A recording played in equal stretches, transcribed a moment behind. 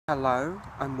Hello,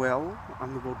 I'm Will,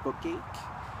 I'm the baldbookgeek,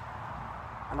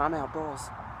 and I'm outdoors.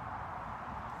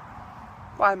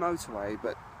 By a motorway,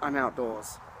 but I'm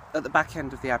outdoors, at the back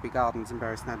end of the Abbey Gardens in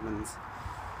Bury St Edmunds.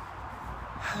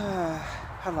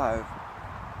 Hello.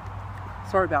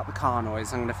 Sorry about the car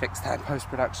noise, I'm going to fix that in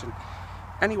post-production.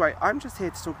 Anyway, I'm just here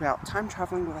to talk about time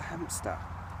travelling with a hamster.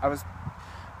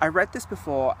 I read this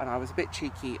before and I was a bit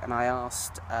cheeky and I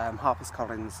asked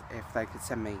HarperCollins if they could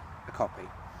send me a copy.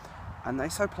 And they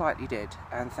so politely did,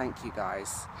 and thank you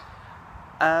guys.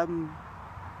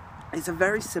 It's a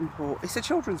very simple, it's a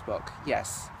children's book,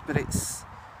 yes, but it's,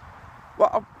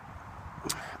 well,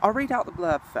 I'll read out the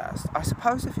blurb first. I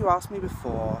suppose if you asked me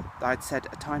before,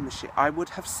 I would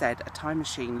have said a time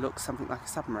machine looks something like a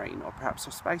submarine, or perhaps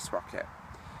a space rocket.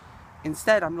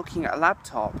 Instead, I'm looking at a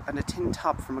laptop and a tin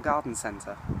tub from a garden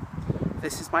centre.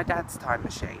 This is my dad's time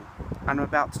machine, and I'm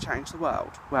about to change the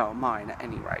world. Well, mine at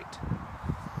any rate.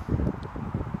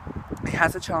 He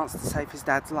has a chance to save his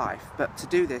dad's life, but to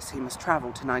do this he must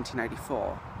travel to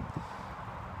 1984.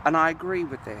 And I agree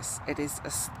with this. It is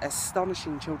an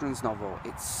astonishing children's novel.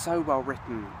 It's so well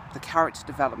written. The character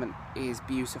development is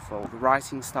beautiful. The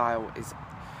writing style is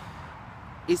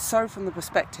so from the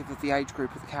perspective of the age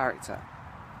group of the character.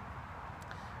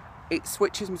 It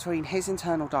switches between his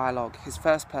internal dialogue, his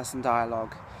first-person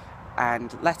dialogue,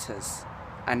 and letters,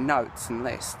 and notes and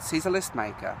lists. He's a list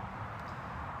maker.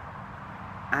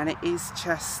 And it is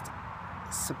just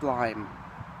sublime.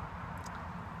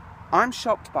 I'm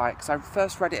shocked by it because I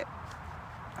first read it,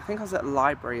 I think I was at a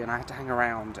library and I had to hang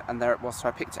around, and there it was, so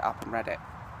I picked it up and read it.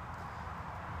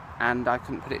 And I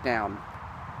couldn't put it down.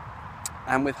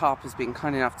 And with Harper's being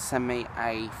kind enough to send me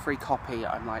a free copy,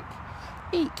 I'm like,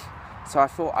 eek! So I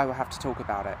thought I would have to talk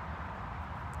about it.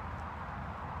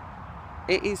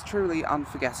 It is truly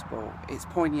unforgettable. It's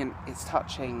poignant, it's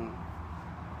touching.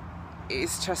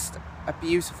 It's just a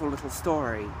beautiful little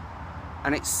story,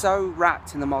 and it's so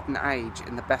wrapped in the modern age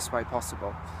in the best way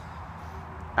possible,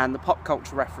 and the pop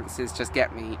culture references just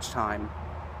get me each time.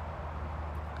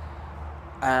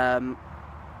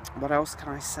 What else can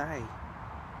I say?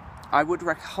 I would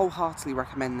wholeheartedly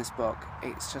recommend this book.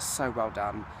 It's just so well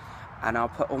done, and I'll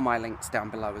put all my links down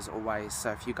below as always,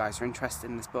 so if you guys are interested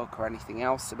in this book or anything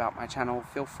else about my channel,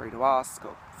 feel free to ask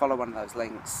or follow one of those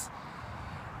links.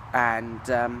 And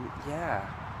yeah,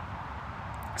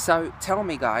 so tell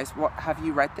me guys, have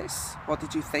you read this? What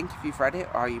did you think? If you've read it,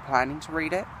 or are you planning to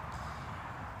read it?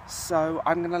 So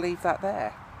I'm going to leave that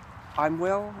there. I'm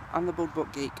Will, I'm the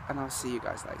baldbookgeek, and I'll see you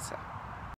guys later.